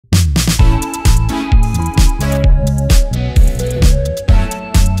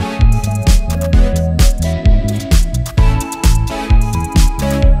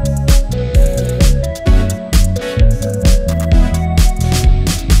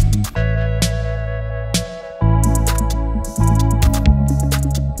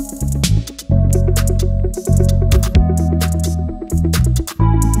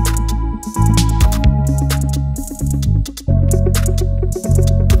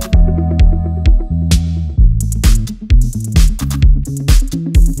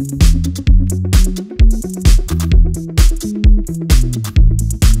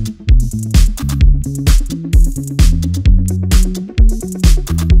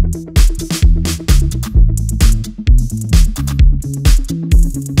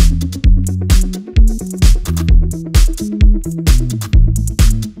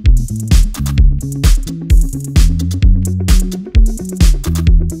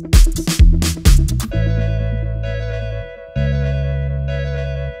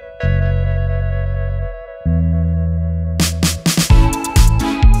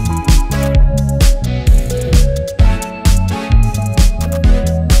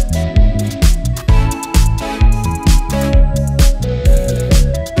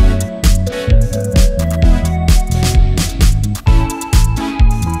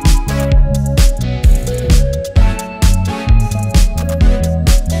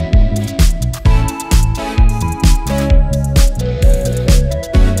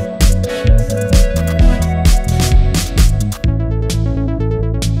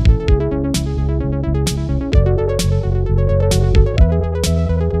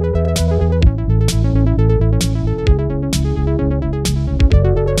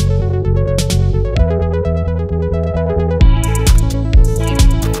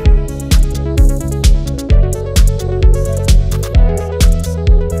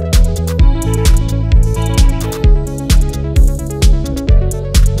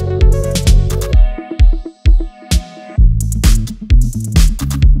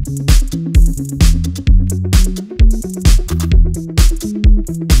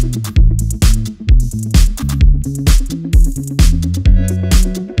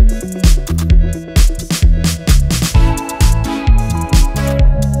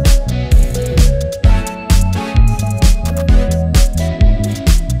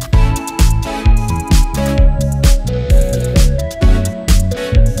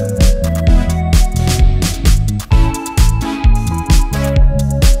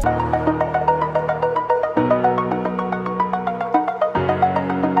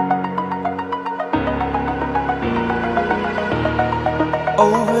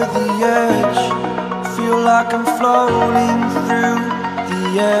Over the edge, feel like I'm floating through the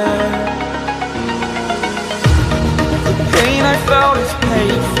air. The pain I felt is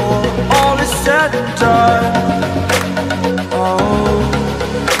paid for, all is said and done. Oh,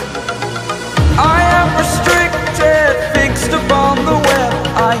 I am restricted, fixed upon the web.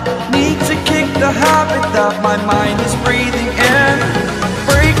 I need to kick the habit that my mind is breathing in.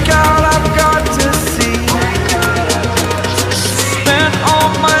 Break out, I've got to see. Spent all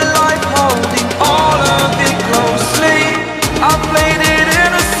my life holding all of it closely. I played it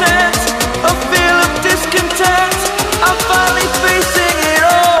innocent, a feel of discontent. I'm finally facing it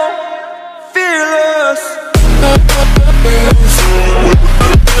all, fearless.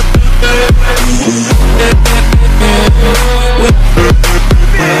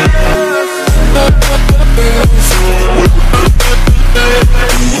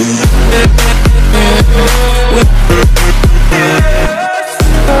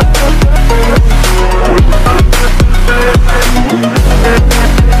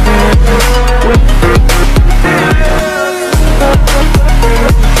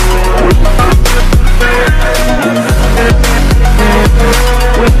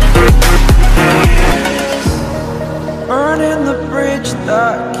 Burning the bridge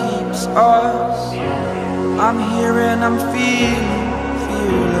that keeps us. I'm here and I'm feeling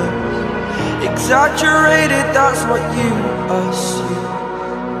fearless. Exaggerated, that's what you assume.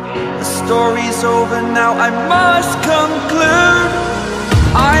 The story's over now, I must conclude.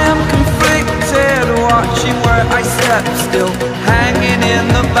 I am conflicted, watching where I step still, hanging in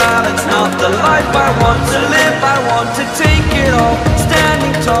the balance. Not the life I want to live, I want to take it all.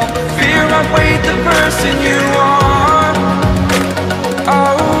 Standing tall, fear I weighed the person you are.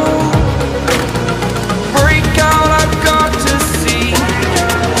 Oh, break out, I've got to see.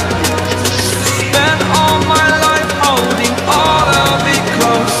 Spent all my life holding all of it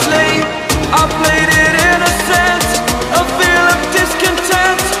closely. I played it innocent, a feel of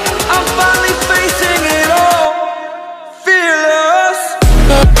discontent. I'm finally facing it all, fearless.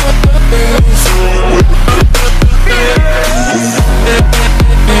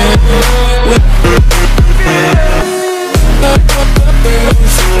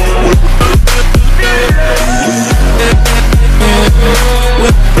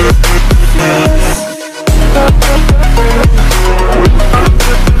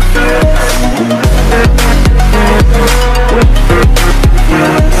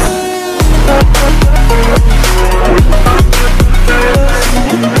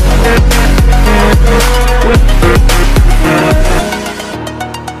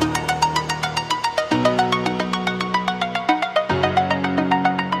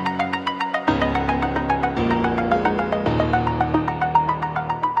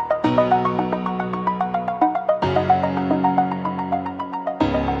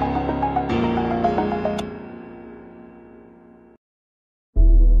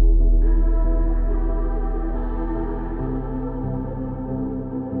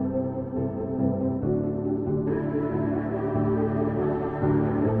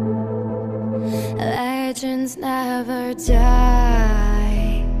 Legends never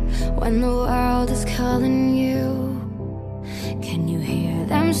die when the world is calling you. Can you hear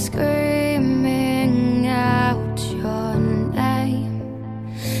them screaming out your name?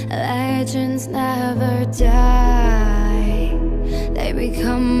 Legends never die, they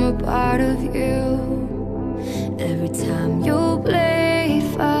become a part of you. Every time you